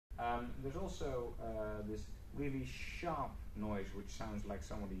There's also this really sharp noise which sounds like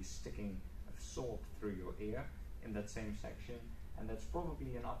somebody sticking a sword through your ear in that same section, and that's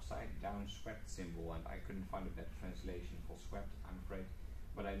probably an upside down swept symbol, and I couldn't find a better translation for swept, I'm afraid,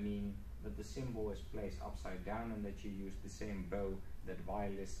 but I mean that the symbol is placed upside down and that you use the same bow that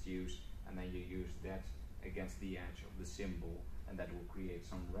violists use, and then you use that against the edge of the symbol, and that will create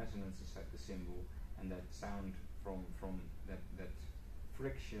some resonance inside the symbol, and that sound from that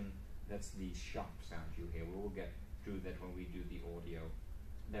friction, that's the sharp sound you hear. We will get to that when we do the audio.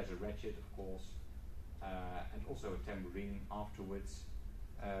 There's a ratchet, of course, and also a tambourine afterwards,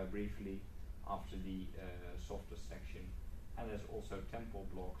 briefly after the softer section, and there's also tempo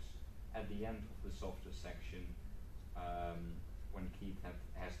blocks at the end of the softer section when Keith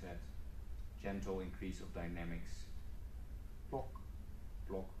has that gentle increase of dynamics. Block,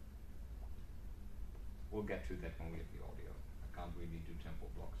 block. We'll get to that when we have the audio. I can't really do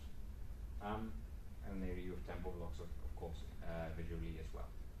tempo blocks. And there you have tempo blocks, of course, visually as well.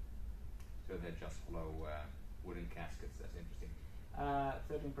 So they're just hollow wooden caskets. That's interesting.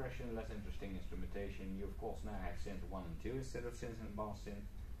 Third impression, less interesting instrumentation. You of course now have synth 1 and 2 instead of synth and bass synth.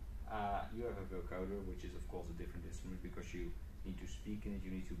 You have a vocoder, which is of course a different instrument because you need to speak in it,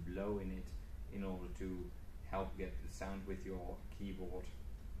 you need to blow in it in order to help get the sound with your keyboard.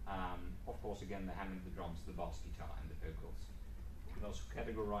 Of course, again, the hand and the drums, the bass guitar and the vocals. You can also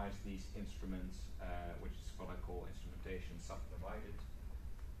categorize these instruments, which is what I call instrumentation subdivided.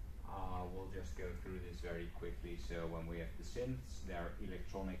 We'll just go through this very quickly. So when we have the synths, they're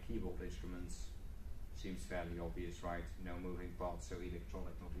electronic keyboard instruments. Seems fairly obvious, right? No moving parts, so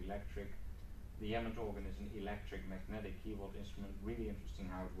electronic, not electric. The Hammond organ is an electric magnetic keyboard instrument. Really interesting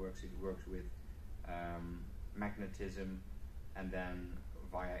how it works. It works with magnetism, and then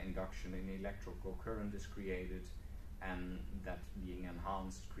via induction an electrical current is created, and that being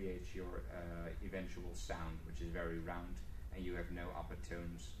enhanced creates your eventual sound, which is very round, and you have no upper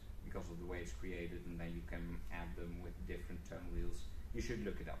tones because of the way it's created, and then you can add them with different tone wheels. You should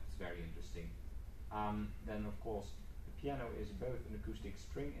look it up, it's very interesting. Then of course the piano is both an acoustic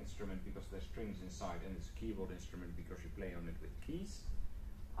string instrument because there's strings inside, and it's a keyboard instrument because you play on it with keys.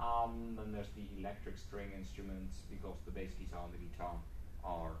 Then there's the electric string instruments because the bass guitar and the guitar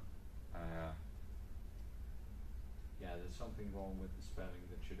are yeah, there's something wrong with the spelling.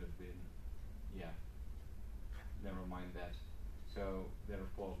 That should have been, yeah, never mind that. So they're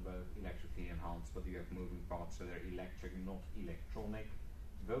of course both electrically enhanced, but you have moving parts, so they're electric, not electronic.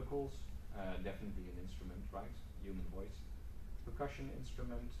 Vocals, definitely an instrument, right? Human voice. Percussion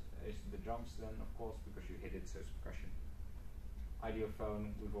instrument is the drums then, of course, because you hit it, so it's percussion.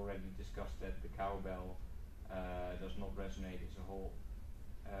 Ideophone, we've already discussed that. The cowbell does not resonate as a whole.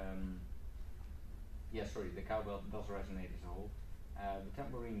 The cowbell does resonate as a whole. The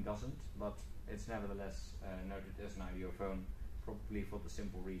tambourine doesn't, but it's nevertheless noted as an ideophone, probably for the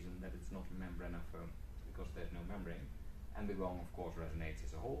simple reason that it's not a membranophone, because there's no membrane. And the gong, of course, resonates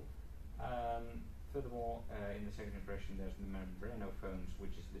as a whole. Furthermore, in the second impression, there's the membranophones,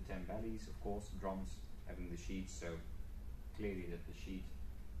 which is the timbales, of course, drums having the sheets, so clearly that the sheet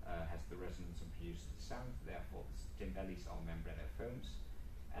has the resonance and produces the sound, therefore the timbales are membranophones.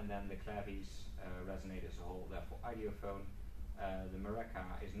 And then the claves resonate as a whole, therefore ideophone. The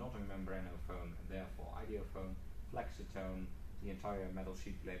maraca is not a membranophone, therefore ideophone. Flexitone, the entire metal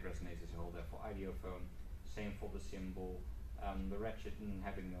sheet plate resonates as a whole, therefore ideophone. Same for the cymbal. The ratchet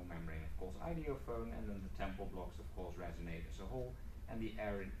having no membrane, of course, ideophone, and then the tempo blocks, of course, resonate as a whole, and the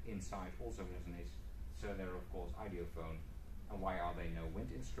air inside also resonates, so they're, of course, ideophone. And why are they no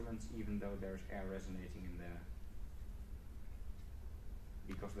wind instruments, even though there's air resonating in there?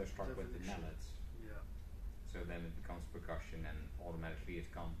 Because they're struck with the mallets. Yeah. So then it becomes percussion, and automatically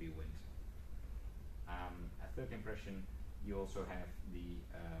it can't be wind. A third impression, you also have the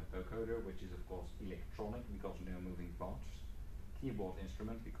vocoder, which is of course electronic because no moving parts. Keyboard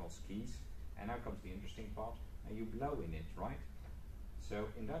instrument because keys. And now comes the interesting part. Now you blow in it, right? So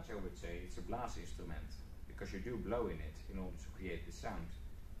in Dutch I would say it's a blaasinstrument because you do blow in it in order to create the sound.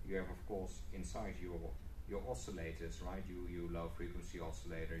 You have of course inside your oscillators, right? You low frequency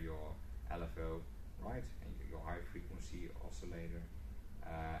oscillator, your LFO, right? And your high frequency oscillator,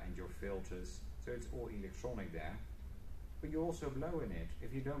 and your filters. So it's all electronic there. But you also blow in it.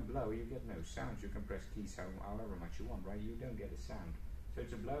 If you don't blow, you get no sound. You can press keys however much you want, right? You don't get a sound. So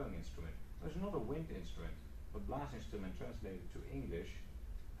it's a blowing instrument. Well, it's not a wind instrument, but blaasinstrument translated to English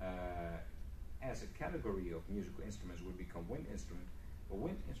as a category of musical instruments would become wind instrument. A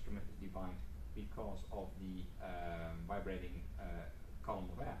wind instrument is defined because of the vibrating column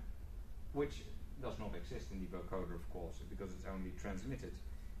of air, which does not exist in the vocoder, of course, because it's only transmitted.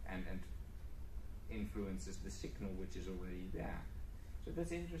 and influences the signal which is already there. So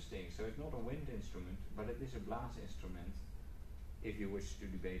that's interesting. So it's not a wind instrument, but it is a blast instrument. If you wish to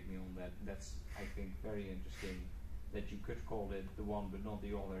debate me on that, that's, I think, very interesting, that you could call it the one but not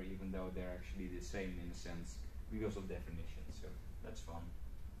the other, even though they're actually the same in a sense because of definition. So that's fun.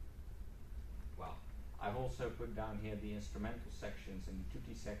 Well, I've also put down here the instrumental sections and the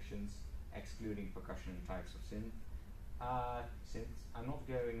tutti sections, excluding percussion and types of synths. I'm not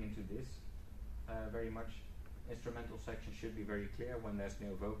going into this very much. Instrumental section should be very clear when there's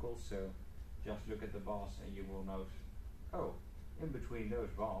no vocals, so just look at the bars and you will note, oh, in between those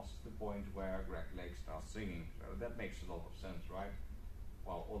bars, the point where Greg Lake starts singing. So that makes a lot of sense, right?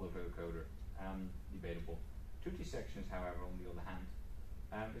 Well, other vocoder, debatable. Tutti sections, however, on the other hand,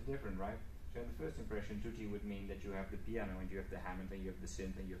 is different, right? So in the first impression, tutti would mean that you have the piano and you have the Hammond and you have the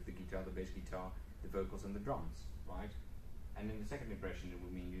synth and you have the guitar, the bass guitar, the vocals and the drums, right? And in the second impression, it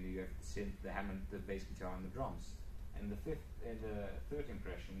would mean you have the synth, the Hammond, the bass guitar and the drums. And the third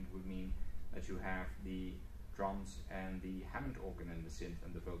impression would mean that you have the drums and the Hammond organ and the synth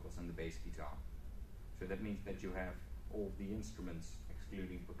and the vocals and the bass guitar. So that means that you have all the instruments,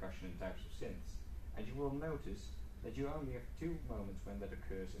 excluding percussion and types of synths. And you will notice that you only have 2 moments when that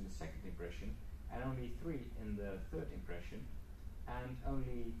occurs in the second impression, and only 3 in the third impression, and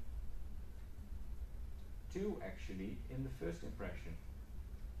only 2 actually in the first impression.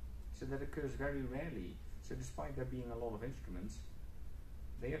 So that occurs very rarely. So despite there being a lot of instruments,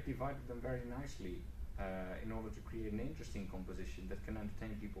 they have divided them very nicely in order to create an interesting composition that can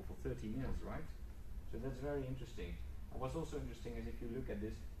entertain people for 30 minutes, right? So that's very interesting. And what's also interesting is if you look at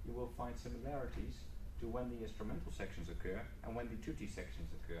this, you will find similarities to when the instrumental sections occur and when the tutti sections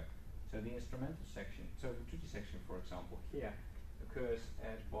occur. So the instrumental section, so the tutti section, for example, here occurs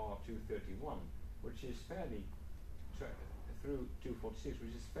at bar 231, which is fairly, through 246,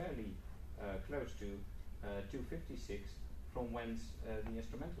 which is fairly close to 256 from whence the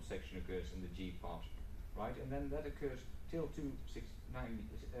instrumental section occurs in the G part, right? And then that occurs till 296,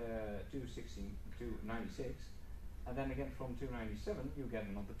 and then again from 297 you get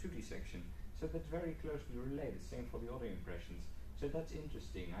another tutti section. So that's very closely related, same for the other impressions. So that's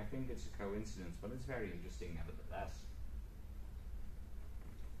interesting. I think it's a coincidence, but it's very interesting nevertheless.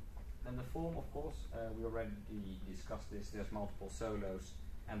 Then the form, of course, we already discussed this. There's multiple solos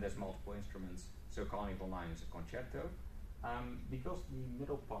and there's multiple instruments. So Carnival 9 is a concerto. Because the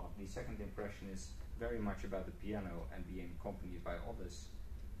middle part, the second impression, is very much about the piano and being accompanied by others,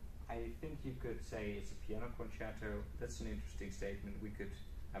 I think you could say it's a piano concerto. That's an interesting statement. We could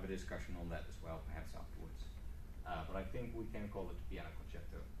have a discussion on that as well, perhaps afterwards. But I think we can call it a piano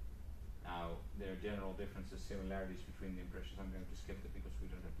concerto. Now, there are general differences, similarities between the impressions. I'm going to skip it because we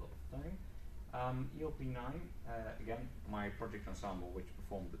don't have a lot of time. ELP 9, again, my project ensemble which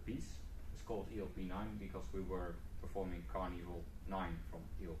performed the piece, is called ELP 9 because we were performing Karn Evil 9 from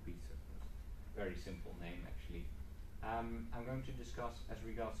ELP, so it was a very simple name actually. I'm going to discuss, as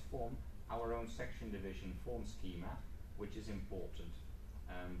regards form, our own section division form schema, which is important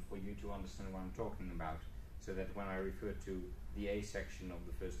for you to understand what I'm talking about, so that when I refer to the A section of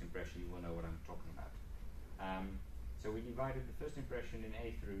the first impression, you will know what I'm talking about. So we divided the first impression in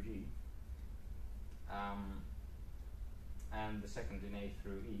A through G, and the second in A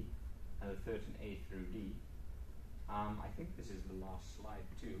through E, and the third in A through D. I think this is the last slide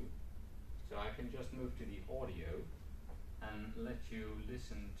too, so I can just move to the audio and let you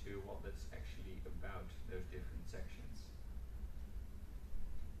listen to what that's actually about, those different sections.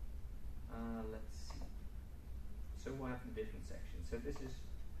 Let's see. So we'll have the different sections. So this is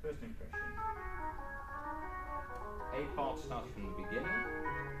first impression. A part starts from the beginning,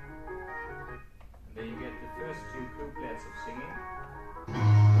 and then you get the first 2 couplets of singing.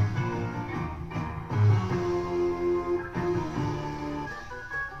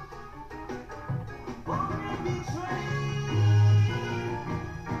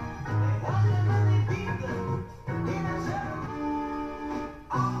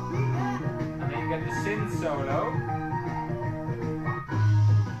 Synth solo.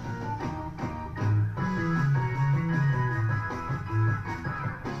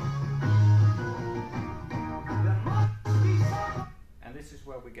 And this is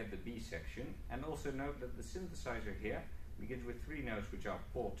where we get the B section. And also note that the synthesizer here begins with 3 notes which are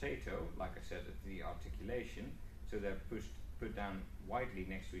portato, like I said, at the articulation. So they're put down widely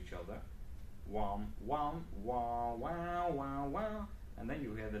next to each other. Wham, wham, wah, wah, wah, wah. And then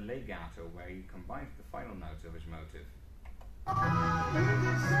you hear the legato, where he combines the final notes of his motive.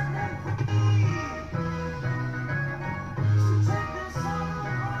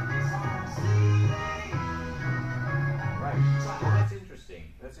 Right, well, that's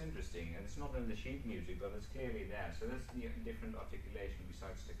interesting. that's interesting. It's not in the sheet music, but it's clearly there. So that's the different articulation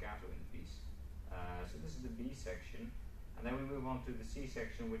besides staccato in the piece. So this is the B section, and then we move on to the C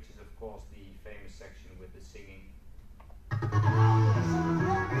section, which is of course the famous section with the singing.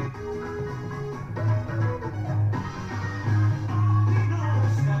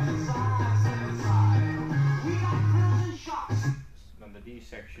 Then the D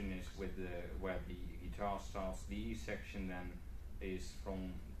section is with where the guitar starts. The E section then is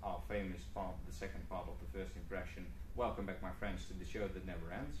from our famous part, the second part of the first impression. Welcome back, my friends, to the show that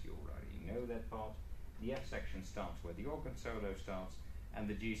never ends. You already know that part. The F section starts where the organ solo starts, and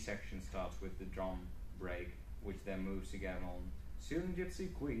the G section starts with the drum break, which then moves again on. Soon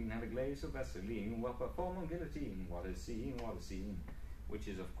gypsy queen had a glaze of Vaseline, well perform on guillotine, what a scene, what a scene. Which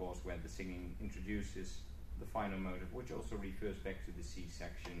is of course where the singing introduces the final motive, which also refers back to the C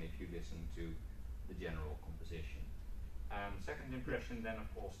section if you listen to the general composition. Second impression then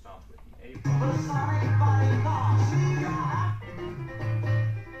of course starts with the A part.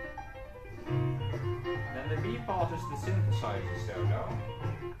 Then the B part is the synthesizer solo.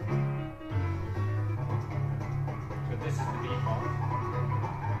 So this is the B part.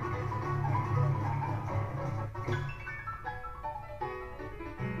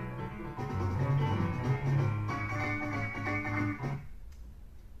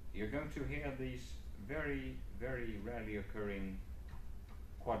 You're going to hear these very, very rarely occurring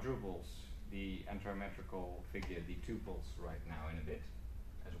quadruples, the entrometrical figure, the tuples right now in a bit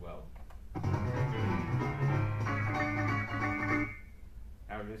as well.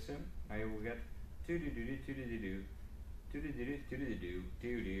 Now listen, now you will get do do do do do do do do do do do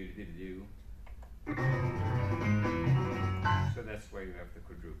do do do do. So that's where you have the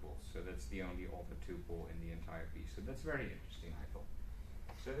quadruples. So that's the only alter tuple in the entire piece. So that's very interesting, I thought.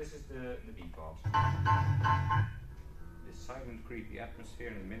 So this is the B part. This silent, creepy atmosphere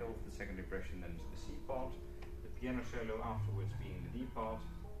in the middle of the second impression, then is the C part. The piano solo afterwards being the D part.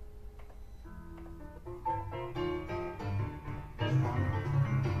 This one.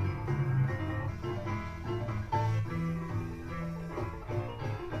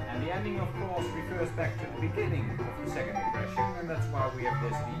 And the ending, of course, refers back to the beginning of the second impression, and that's why we have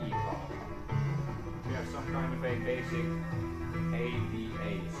this the E part. We have some kind of a basic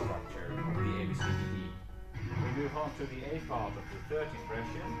ABA structure of the ABCDE. We move on to the A part of the third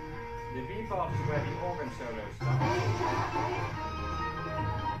impression. The B part is where the organ solo starts.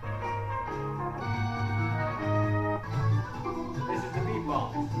 This is the B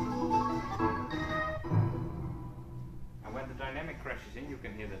part. And when the dynamic crashes in, you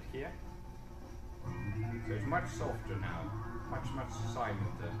can hear that here. So it's much softer now, much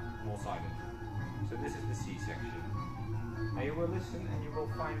silenter, more silent. So this is the C section. Now you will listen and you will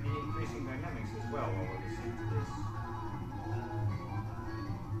find the increasing dynamics as well while we're listening to this.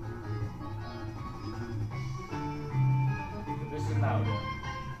 So listen louder.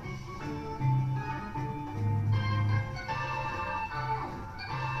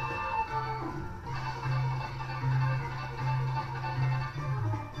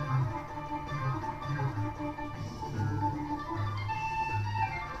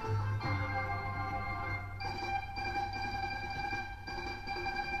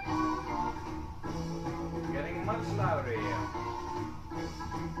 Louder here,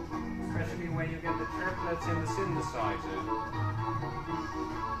 especially when you get the triplets in the synthesizer,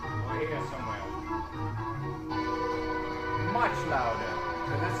 or here somewhere. Much louder,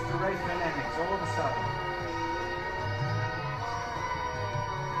 so that's the raise dynamics all of a sudden.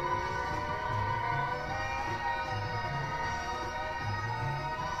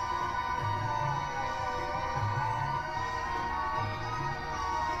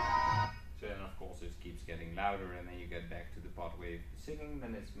 Louder, and then you get back to the part where you're singing,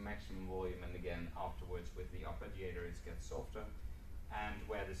 then it's maximum volume, and again afterwards with the arpeggiator it gets softer, and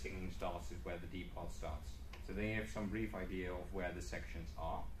where the singing starts is where the D part starts. So then you have some brief idea of where the sections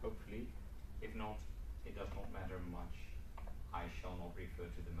are, hopefully. If not, it does not matter much. I shall not refer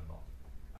to them a lot.